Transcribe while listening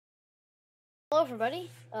Hello everybody,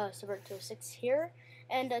 Subert206 here,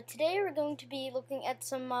 and today we're going to be looking at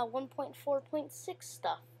some 1.4.6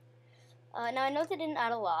 stuff. Now I know they didn't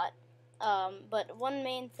add a lot, but one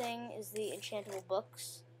main thing is the enchantable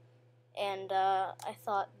books, and I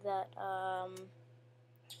thought that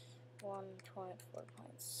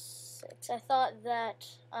 1.4.6, I thought that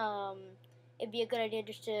it'd be a good idea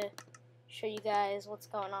just to show you guys what's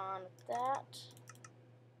going on with that.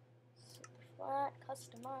 Flat,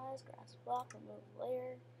 customize, grass block, remove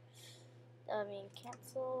layer,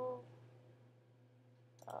 cancel,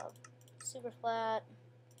 super flat,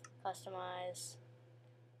 customize,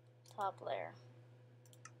 top layer.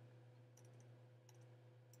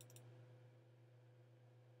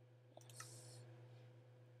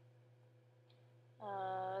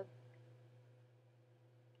 Yes.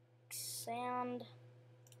 Sand,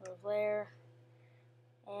 remove layer,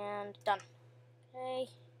 and done. Okay.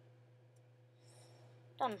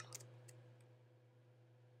 Done.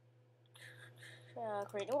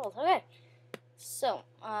 Create a world. Okay. So,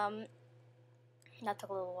 that took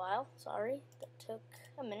a little while. Sorry. That took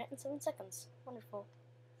a minute and 7 seconds. Wonderful.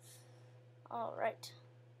 Alright.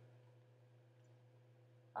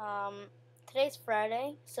 Today's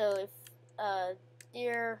Friday, so if,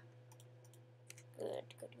 you're...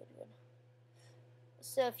 Good.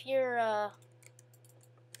 So if you're,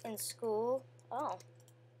 in school... Oh.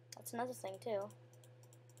 That's another thing, too.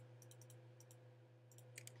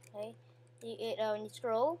 Okay. When you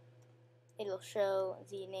scroll, it'll show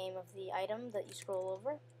the name of the item that you scroll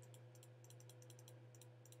over.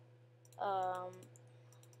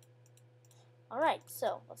 Alright,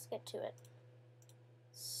 so let's get to it.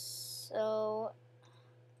 So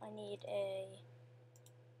I need a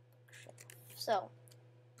if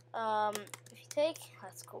you take,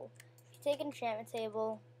 that's cool. If you take an enchantment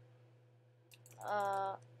table,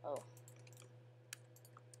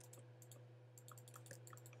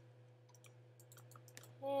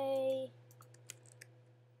 okay,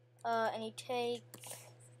 and you take,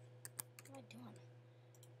 what am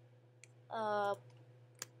I doing?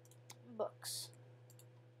 Books.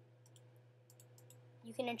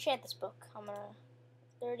 You can enchant this book. I'm gonna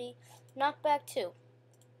 30, knockback 2.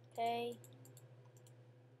 Okay.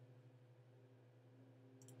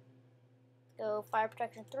 Go fire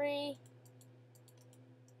protection 3.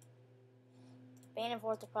 Bane of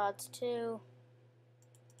Orthopods 2.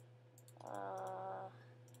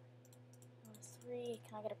 3.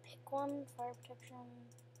 Can I get a pick one? Fire protection.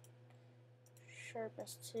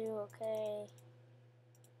 Sharpness 2. Okay.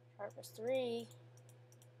 Sharpness 3.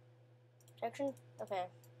 Protection. Okay.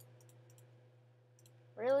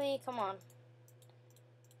 Really? Come on.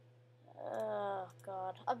 Oh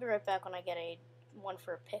God. I'll be right back when I get a one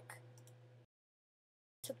for a pick.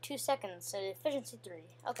 Took 2 seconds. So efficiency 3.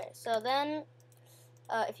 Okay. So then,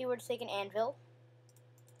 if you were to take an anvil,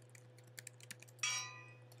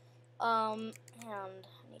 and I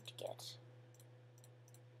need to get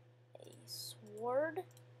a sword,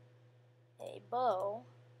 a bow,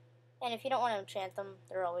 and if you don't want to enchant them,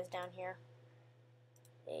 they're always down here.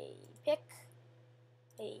 A pick,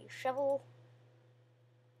 a shovel,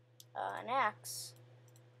 an axe,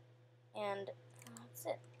 and that's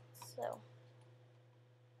it. So,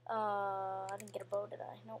 I didn't get a bow, did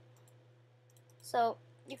I? Nope. So,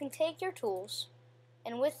 you can take your tools,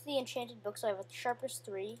 and with the enchanted book, so I have a sharpness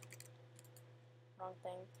 3, wrong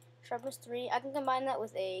thing, sharpness 3, I can combine that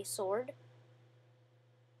with a sword,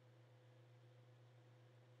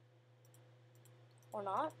 or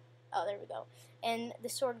not. Oh, there we go. And the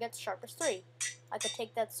sword gets sharpness 3. I could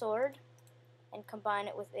take that sword and combine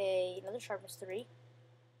it with another sharpness 3.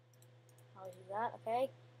 I'll do that,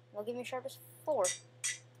 okay. It'll give me sharpness 4.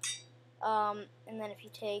 And then if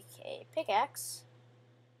you take a pickaxe,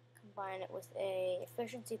 combine it with a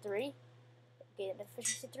efficiency 3, get an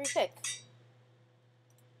efficiency 3 pick.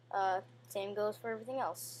 Same goes for everything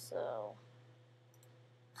else. So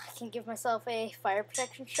I can give myself a fire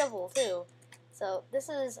protection shovel too. So this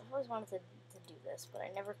is, I've always wanted to do this, but I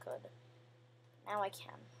never could. Now I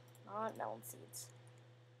can. Not melon seeds.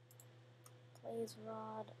 Blaze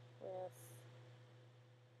rod with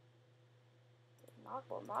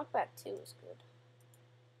knockback 2 is good.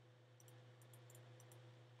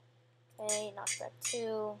 Okay, knockback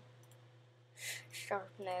 2.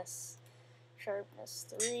 Sharpness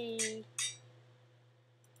 3.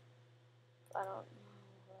 I don't know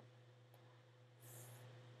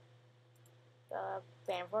what.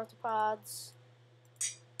 Bane of Orthopods.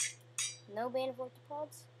 No Bane of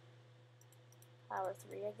Orthopods? Power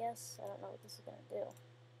 3, I guess. I don't know what this is gonna do.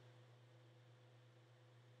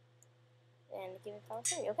 And give me power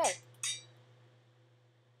 3. Okay.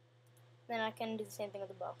 Then I can do the same thing with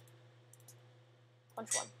the bow.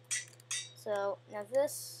 punch one. So now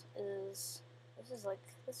this is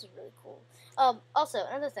really cool. Also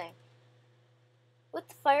another thing. With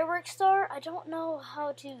the fireworks star, I don't know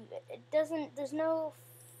how to. There's no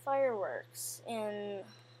fireworks in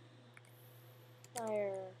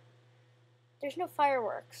fire. There's no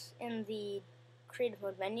fireworks in the creative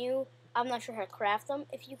mode menu. I'm not sure how to craft them.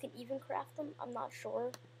 If you can even craft them, I'm not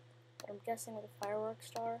sure. But I'm guessing with a fireworks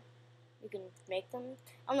star, you can make them.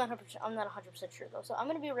 I'm not 100%. I'm not 100% sure though. So I'm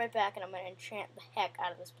gonna be right back, and I'm gonna enchant the heck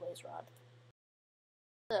out of this blaze rod.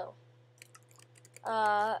 So.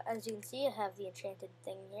 As you can see, I have the enchanted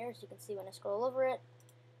thing here. As you can see when I scroll over it,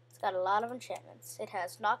 it's got a lot of enchantments. It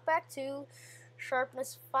has knockback 2,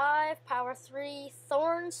 sharpness 5, power 3,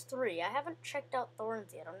 thorns 3. I haven't checked out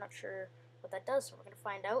thorns yet. I'm not sure what that does, so we're going to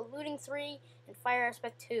find out. Looting 3 and fire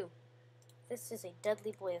aspect 2. This is a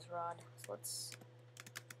deadly blaze rod. So let's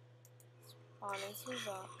spawn into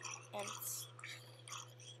ants.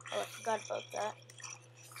 Oh, I forgot about that.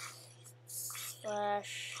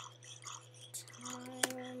 Slash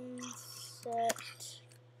time set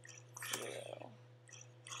 0.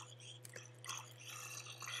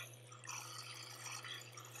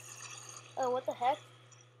 Oh, what the heck?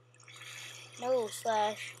 No,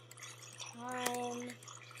 slash time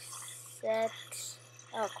set.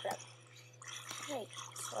 Oh crap. Wait,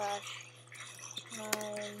 slash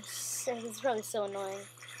time set. It's probably so annoying.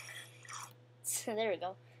 There we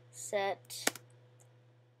go. Set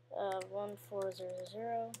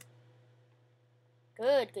 1400.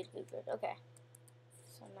 Good. Okay.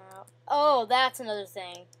 So now. Oh, that's another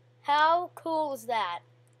thing. How cool is that?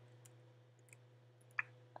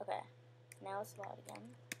 Okay. Now it's loud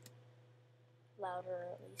again. Louder,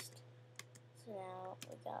 at least. So now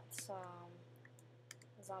we got some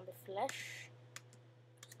zombie flesh.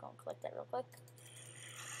 Just go and collect that real quick.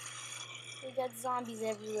 We got zombies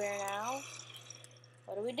everywhere now.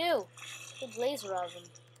 What do? We blaze rod them.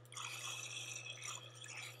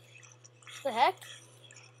 What the heck?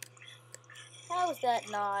 How is that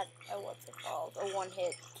not a what's it called? A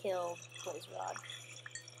one-hit kill blaze rod?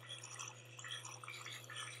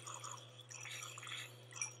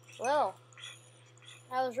 Well,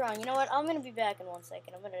 I was wrong. You know what? I'm gonna be back in 1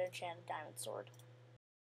 second. I'm gonna enchant a diamond sword.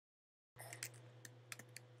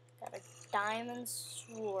 Got a diamond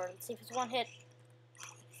sword. Let's see if it's one hit.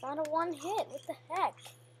 It's not a one hit. What the heck?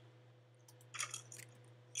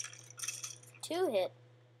 2 hit.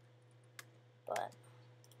 But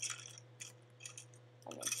I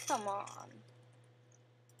mean, come on.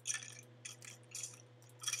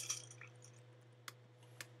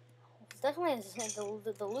 It's definitely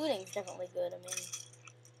the looting's definitely good. I mean,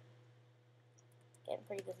 getting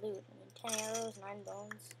pretty good loot. I mean, 10 arrows, 9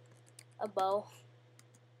 bones, a bow.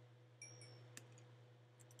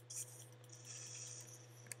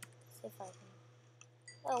 See if I can.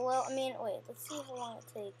 Oh well, I mean, wait. Let's see how long it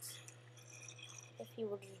takes if he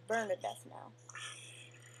were to just burn to death now.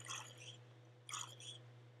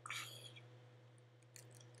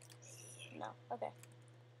 No. Okay.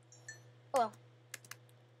 Well.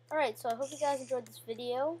 Alright, so I hope you guys enjoyed this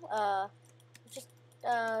video. Just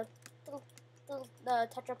little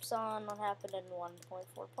touch-ups on what happened in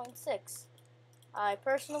 1.4.6. I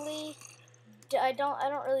personally, I don't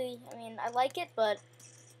really, I mean, I like it, but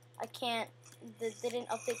I can't, they didn't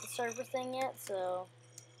update the server thing yet, so,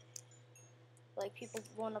 like, people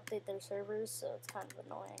won't update their servers, so it's kind of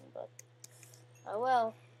annoying, but, oh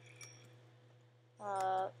well.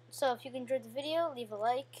 So if you enjoyed the video, leave a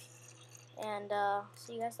like, and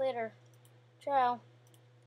see you guys later. Ciao.